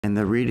And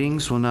the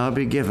readings will now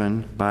be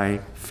given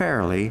by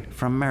Fairley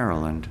from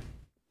Maryland.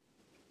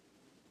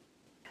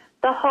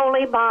 The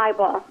Holy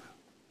Bible,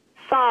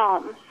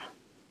 Psalms.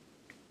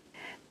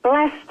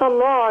 Bless the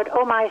Lord,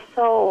 O my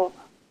soul,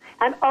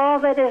 and all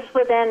that is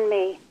within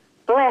me.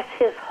 Bless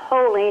his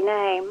holy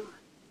name.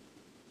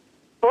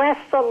 Bless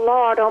the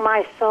Lord, O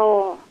my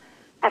soul,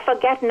 and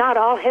forget not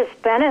all his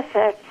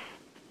benefits,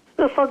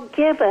 who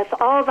forgiveth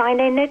all thine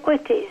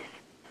iniquities,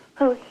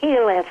 who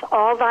healeth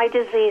all thy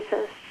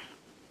diseases.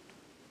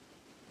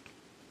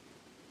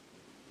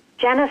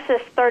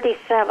 Genesis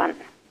 37.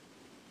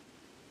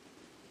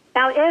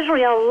 Now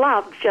Israel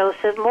loved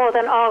Joseph more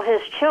than all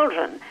his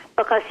children,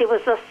 because he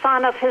was the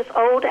son of his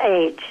old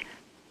age,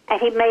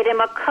 and he made him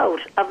a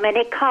coat of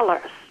many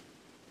colors.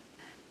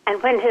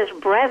 And when his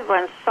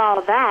brethren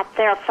saw that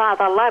their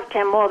father loved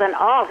him more than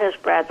all his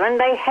brethren,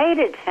 they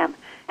hated him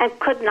and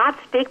could not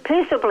speak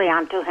peaceably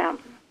unto him.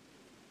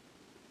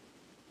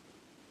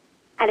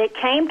 And it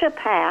came to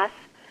pass,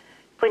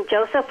 when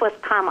Joseph was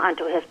come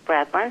unto his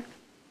brethren,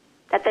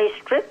 that they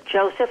stripped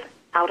Joseph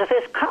out of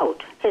his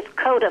coat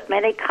of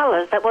many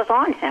colors that was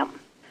on him.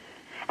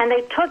 And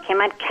they took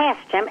him and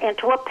cast him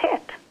into a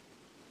pit.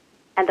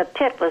 And the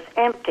pit was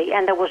empty,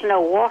 and there was no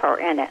water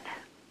in it.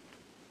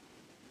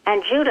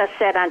 And Judah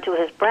said unto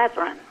his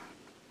brethren,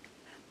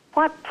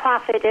 What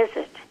profit is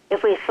it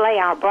if we slay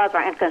our brother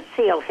and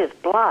conceal his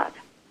blood?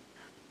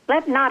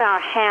 Let not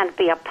our hand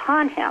be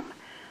upon him,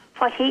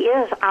 for he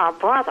is our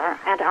brother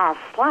and our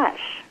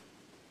flesh.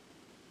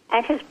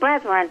 And his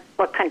brethren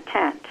were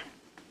content.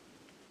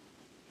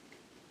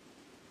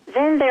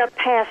 Then there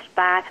passed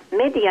by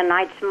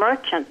Midianites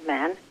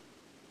merchantmen,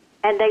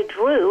 and they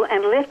drew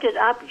and lifted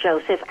up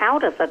Joseph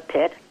out of the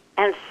pit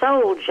and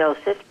sold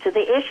Joseph to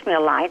the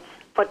Ishmaelites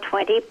for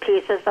 20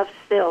 pieces of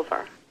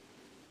silver.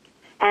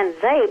 And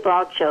they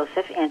brought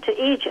Joseph into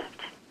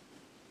Egypt.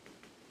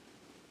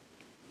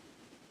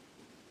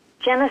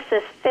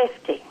 Genesis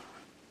 50.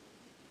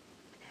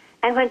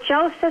 And when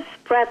Joseph's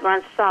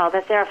brethren saw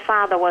that their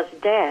father was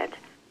dead,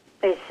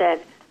 they said,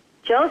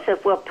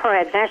 Joseph will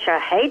peradventure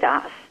hate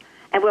us,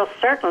 and will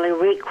certainly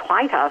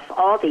requite us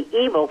all the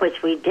evil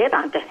which we did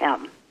unto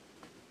him.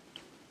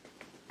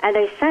 And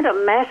they sent a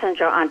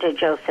messenger unto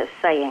Joseph,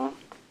 saying,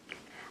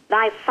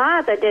 Thy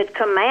father did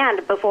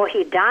command before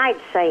he died,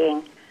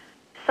 saying,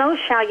 So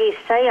shall ye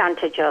say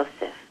unto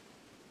Joseph,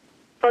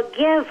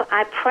 Forgive,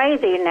 I pray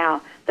thee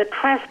now, the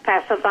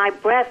trespass of thy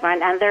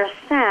brethren and their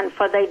sin,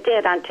 for they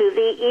did unto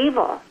thee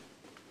evil.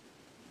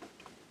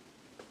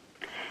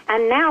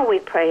 And now we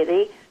pray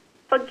thee,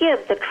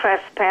 forgive the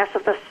trespass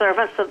of the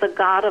servants of the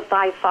God of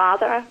thy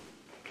father.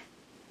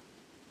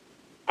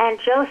 And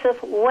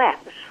Joseph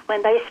wept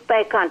when they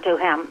spake unto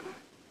him.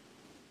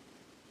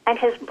 And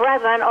his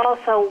brethren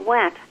also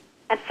went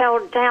and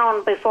fell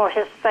down before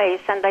his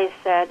face, and they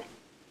said,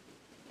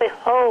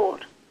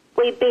 Behold,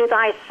 we be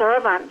thy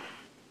servants.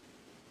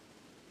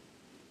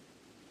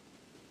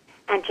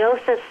 And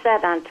Joseph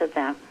said unto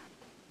them,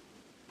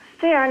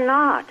 Fear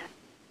not,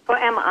 for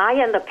am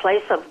I in the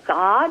place of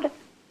God?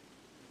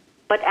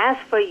 But as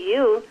for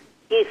you,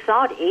 ye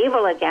sought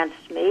evil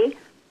against me,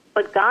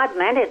 but God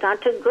meant it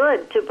unto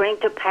good, to bring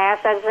to pass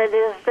as it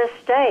is this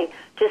day,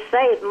 to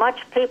save much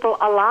people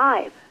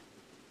alive.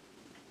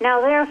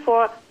 Now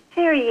therefore,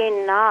 fear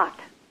ye not.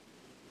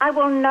 I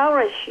will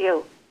nourish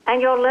you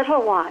and your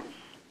little ones.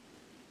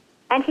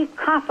 And he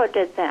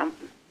comforted them,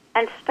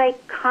 and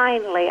spake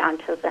kindly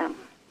unto them.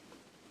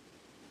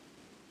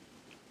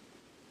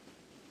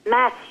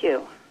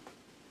 Matthew.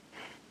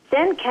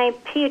 Then came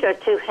Peter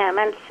to him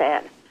and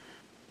said,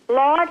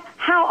 Lord,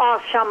 how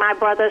oft shall my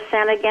brother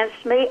sin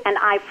against me, and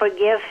I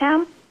forgive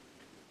him?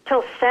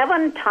 Till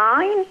 7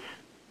 times?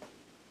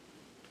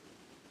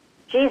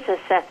 Jesus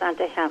saith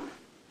unto him,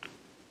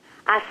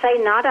 I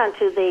say not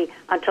unto thee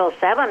until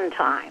 7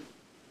 times,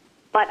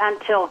 but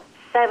until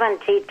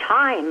 70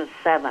 times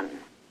 7.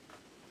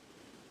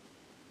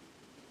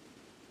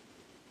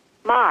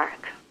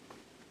 Mark.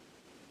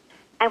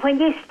 And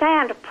when ye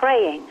stand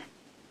praying,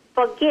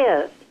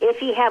 forgive if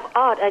ye have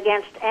aught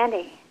against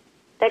any,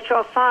 that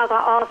your Father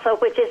also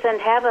which is in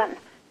heaven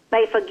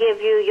may forgive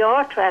you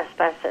your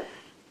trespasses.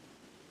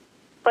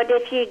 But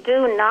if ye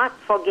do not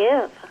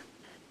forgive,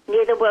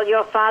 neither will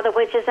your Father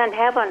which is in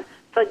heaven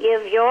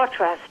forgive your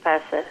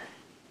trespasses.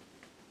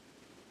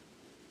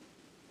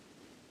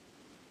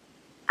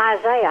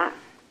 Isaiah.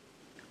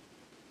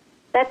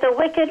 That the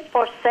wicked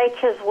forsake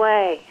his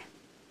way,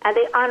 and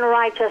the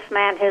unrighteous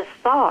man his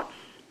thoughts,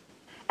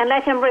 and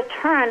let him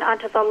return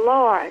unto the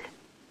Lord,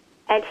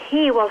 and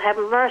he will have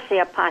mercy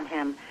upon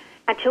him,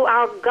 and to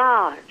our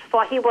God,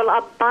 for he will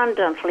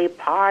abundantly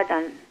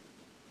pardon.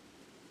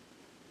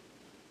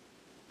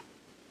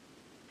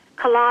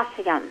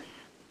 Colossians.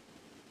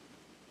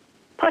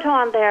 Put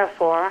on,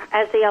 therefore,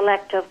 as the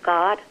elect of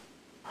God,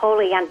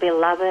 holy and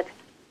beloved,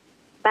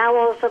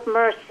 bowels of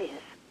mercies,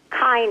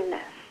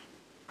 kindness,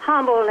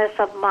 humbleness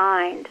of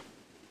mind,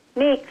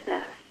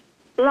 meekness,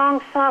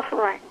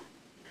 long-suffering,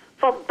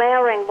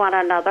 forbearing one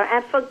another,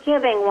 and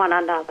forgiving one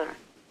another,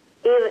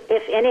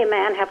 if any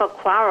man have a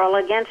quarrel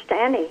against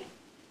any.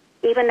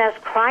 even as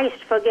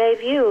Christ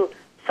forgave you,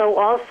 so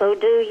also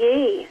do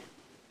ye.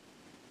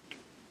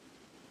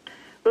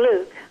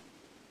 Luke.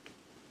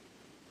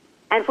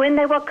 And when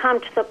they were come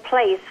to the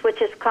place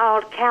which is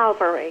called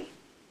Calvary,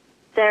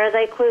 there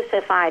they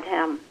crucified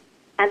him,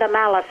 and the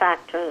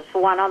malefactors,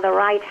 one on the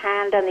right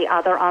hand and the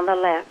other on the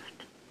left.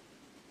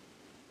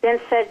 Then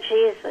said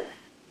Jesus,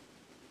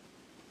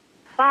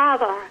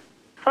 Father,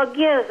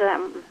 forgive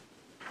them,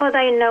 for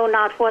they know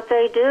not what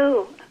they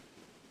do.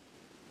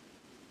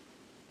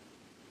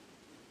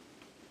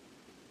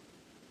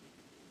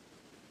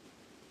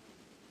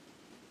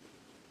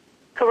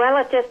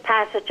 Correlative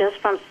passages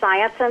from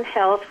Science and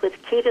Health with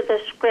Key to the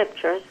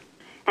Scriptures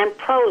and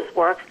prose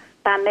works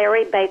by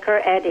Mary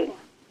Baker Eddy.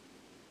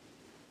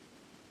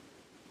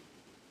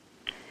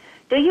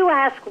 Do you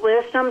ask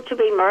wisdom to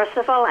be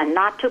merciful and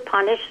not to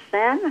punish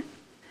sin?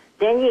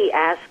 Then ye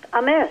ask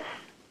amiss.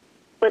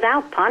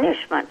 Without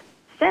punishment,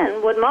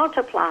 sin would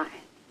multiply.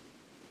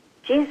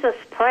 Jesus'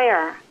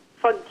 prayer,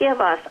 forgive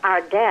us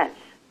our debts,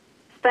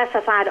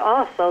 specified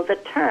also the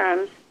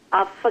terms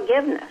of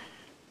forgiveness.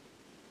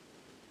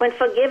 When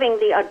forgiving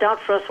the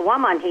adulterous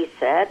woman, he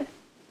said,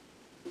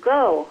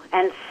 go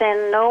and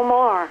sin no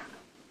more.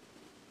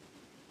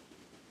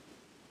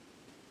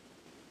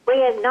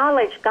 We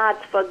acknowledge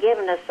God's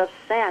forgiveness of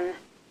sin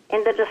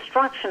in the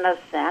destruction of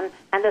sin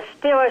and the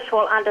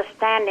spiritual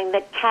understanding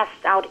that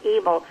casts out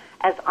evil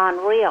as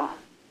unreal.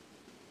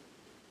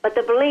 But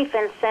the belief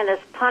in sin is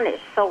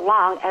punished so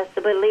long as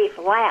the belief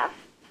lasts.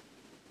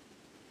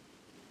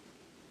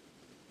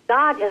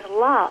 God is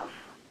love.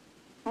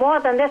 More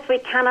than this we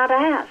cannot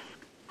ask.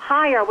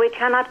 Higher we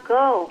cannot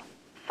go.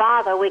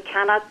 Farther we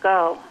cannot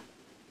go.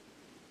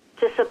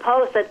 To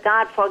suppose that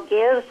God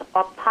forgives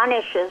or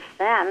punishes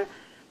sin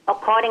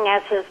according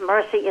as his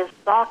mercy is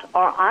sought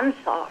or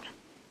unsought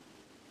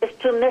is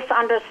to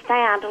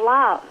misunderstand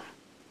love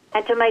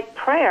and to make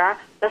prayer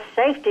the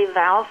safety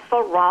valve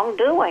for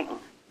wrongdoing.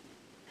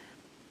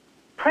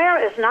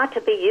 Prayer is not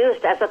to be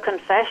used as a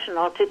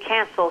confessional to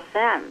cancel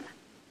sin.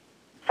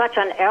 Such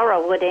an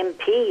error would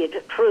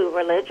impede true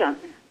religion.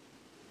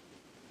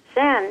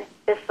 Sin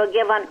is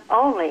forgiven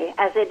only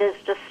as it is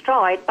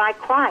destroyed by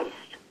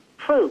Christ,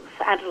 truth,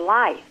 and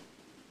life.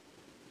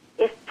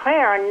 If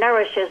prayer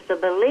nourishes the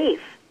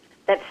belief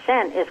that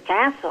sin is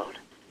canceled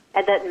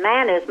and that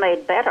man is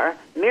made better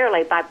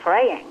merely by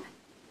praying,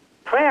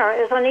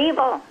 prayer is an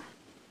evil.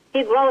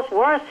 He grows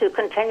worse who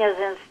continues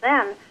in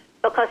sin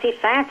because he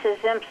fancies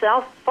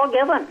himself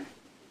forgiven.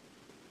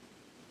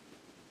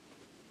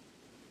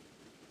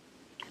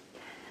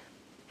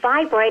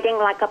 Vibrating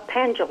like a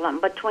pendulum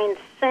between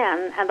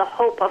sin and the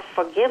hope of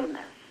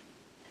forgiveness,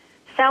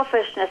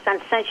 selfishness and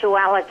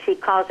sensuality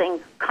causing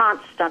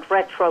constant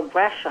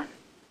retrogression,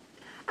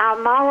 our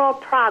moral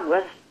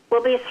progress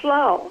will be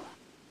slow.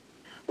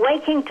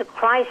 Waking to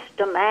Christ's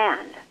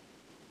demand,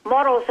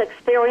 mortals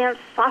experience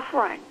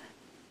suffering.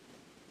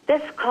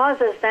 This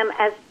causes them,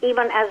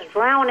 even as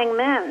drowning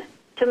men,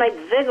 to make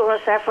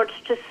vigorous efforts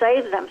to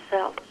save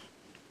themselves.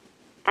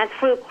 And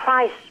through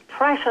Christ's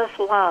precious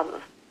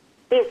love,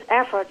 these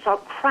efforts are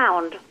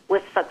crowned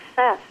with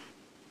success.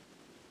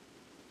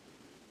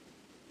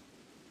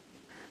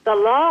 The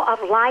law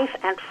of life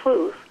and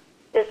truth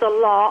is the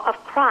law of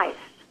Christ,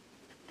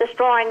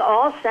 destroying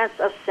all sense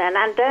of sin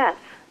and death.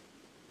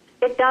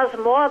 It does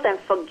more than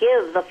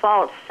forgive the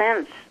false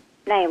sense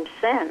named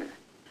sin,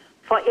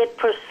 for it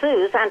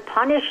pursues and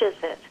punishes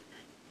it,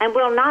 and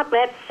will not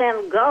let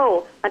sin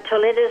go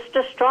until it is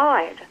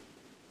destroyed,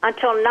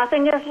 until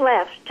nothing is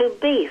left to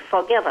be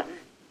forgiven,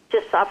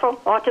 to suffer,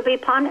 or to be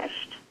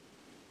punished.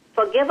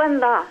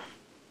 Forgiven thus,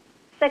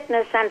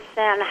 sickness and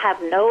sin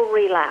have no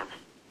relapse.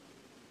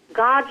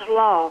 God's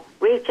law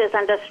reaches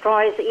and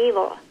destroys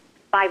evil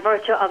by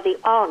virtue of the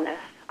allness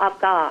of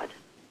God.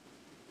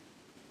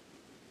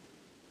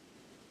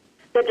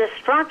 The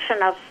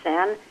destruction of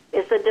sin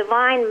is the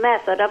divine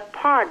method of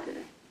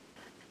pardon.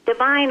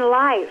 Divine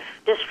life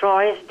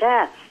destroys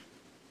death.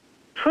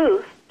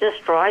 Truth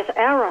destroys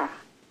error.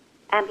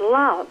 And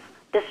love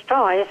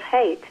destroys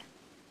hate.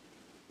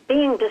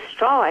 Being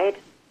destroyed,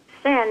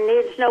 sin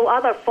needs no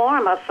other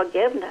form of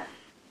forgiveness.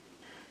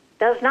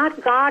 Does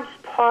not God's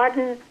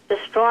pardon,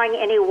 destroying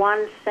any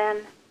one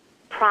sin,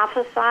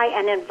 prophesy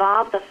and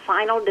involve the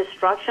final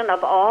destruction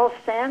of all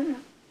sin?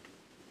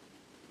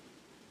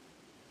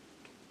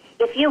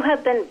 If you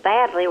have been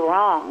badly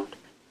wronged,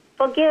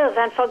 forgive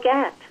and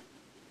forget.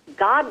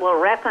 God will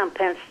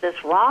recompense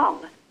this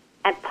wrong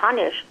and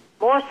punish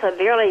more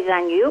severely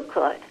than you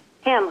could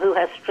him who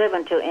has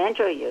striven to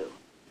injure you.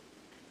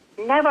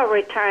 Never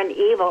return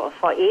evil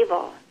for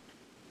evil.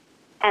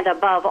 And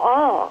above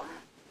all,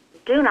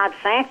 do not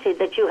fancy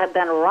that you have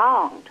been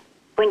wronged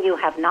when you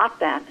have not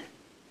been.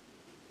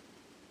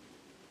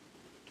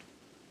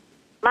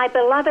 My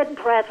beloved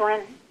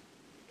brethren,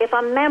 if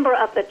a member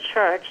of the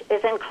church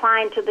is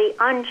inclined to be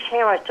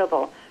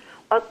uncharitable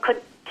or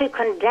to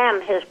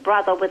condemn his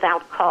brother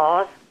without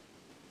cause,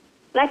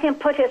 let him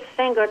put his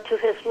finger to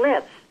his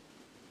lips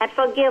and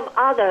forgive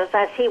others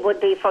as he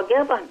would be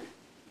forgiven.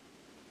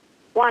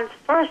 One's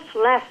first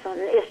lesson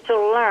is to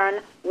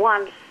learn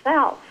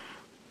oneself.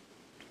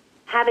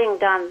 Having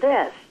done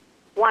this,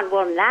 one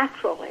will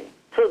naturally,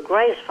 through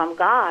grace from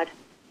God,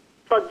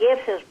 forgive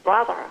his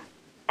brother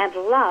and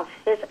love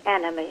his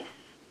enemies.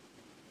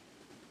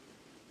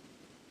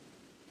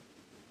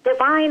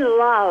 Divine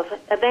love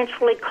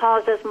eventually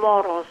causes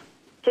mortals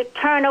to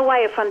turn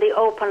away from the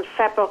open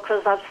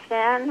sepulchres of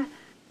sin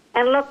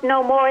and look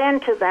no more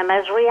into them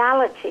as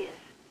realities.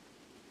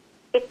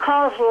 It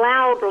calls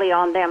loudly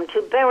on them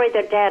to bury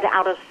the dead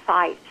out of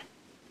sight,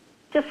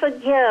 to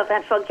forgive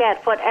and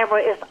forget whatever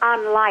is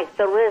unlike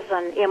the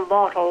risen,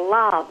 immortal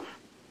love,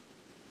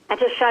 and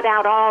to shut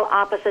out all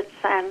opposite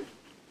sins.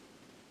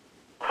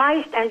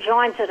 Christ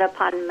enjoins it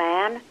upon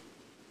man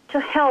to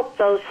help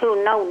those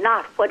who know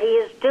not what he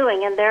is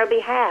doing in their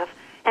behalf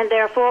and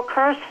therefore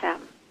curse him,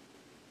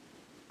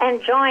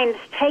 and joins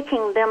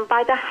taking them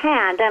by the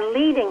hand and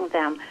leading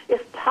them,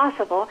 if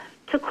possible,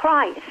 to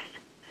Christ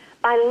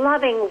by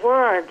loving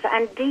words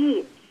and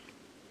deeds.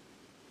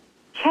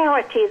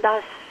 Charity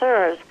thus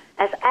serves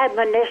as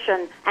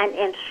admonition and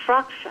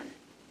instruction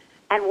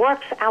and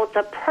works out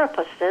the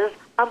purposes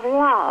of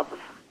love.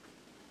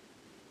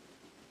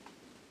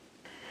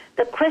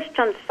 The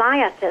Christian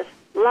Scientist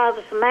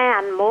loves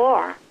man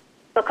more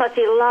because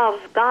he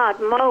loves God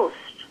most.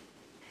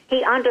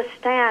 He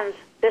understands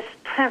this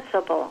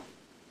principle,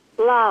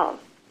 love.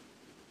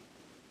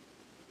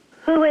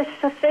 Who is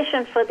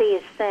sufficient for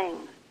these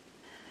things?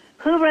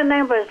 Who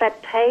remembers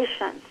that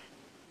patience,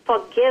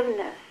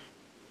 forgiveness,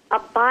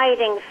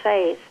 abiding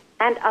faith,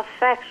 and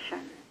affection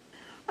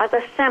are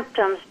the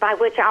symptoms by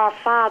which our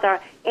Father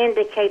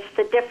indicates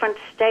the different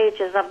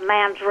stages of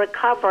man's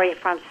recovery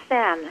from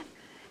sin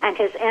and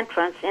his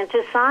entrance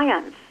into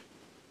science?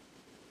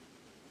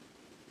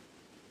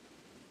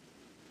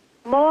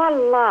 More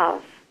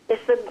love is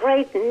the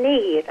great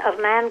need of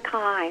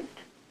mankind.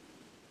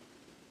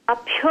 A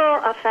pure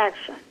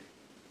affection,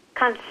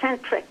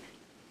 concentric,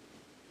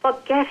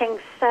 forgetting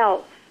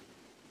self,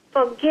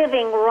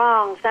 forgiving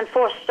wrongs and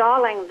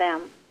forestalling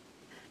them,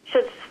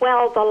 should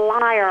swell the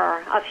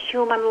lyre of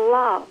human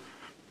love.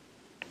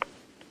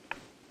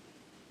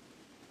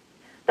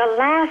 The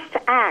last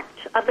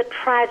act of the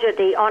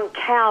tragedy on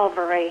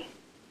Calvary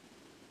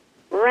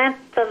rent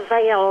the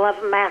veil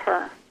of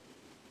matter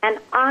and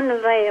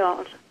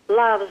unveiled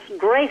love's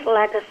great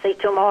legacy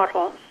to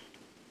mortals,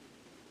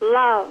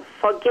 love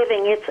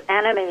forgiving its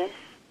enemies.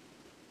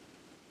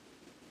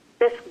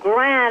 This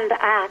grand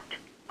act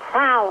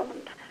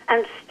crowned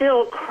and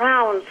still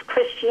crowns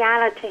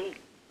Christianity.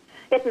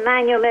 It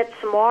manumits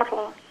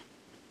mortals.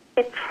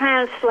 It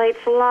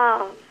translates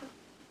love.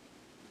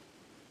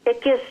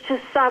 It gives to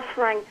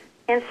suffering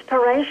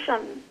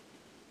inspiration,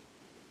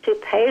 to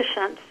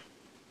patience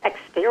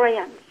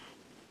experience,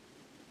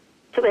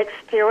 to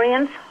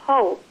experience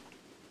hope,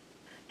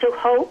 to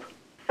hope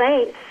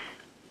faith,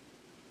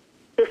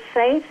 to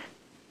faith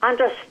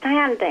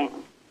understanding,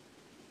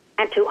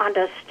 and to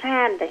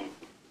understanding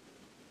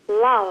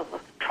love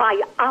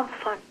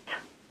triumphant.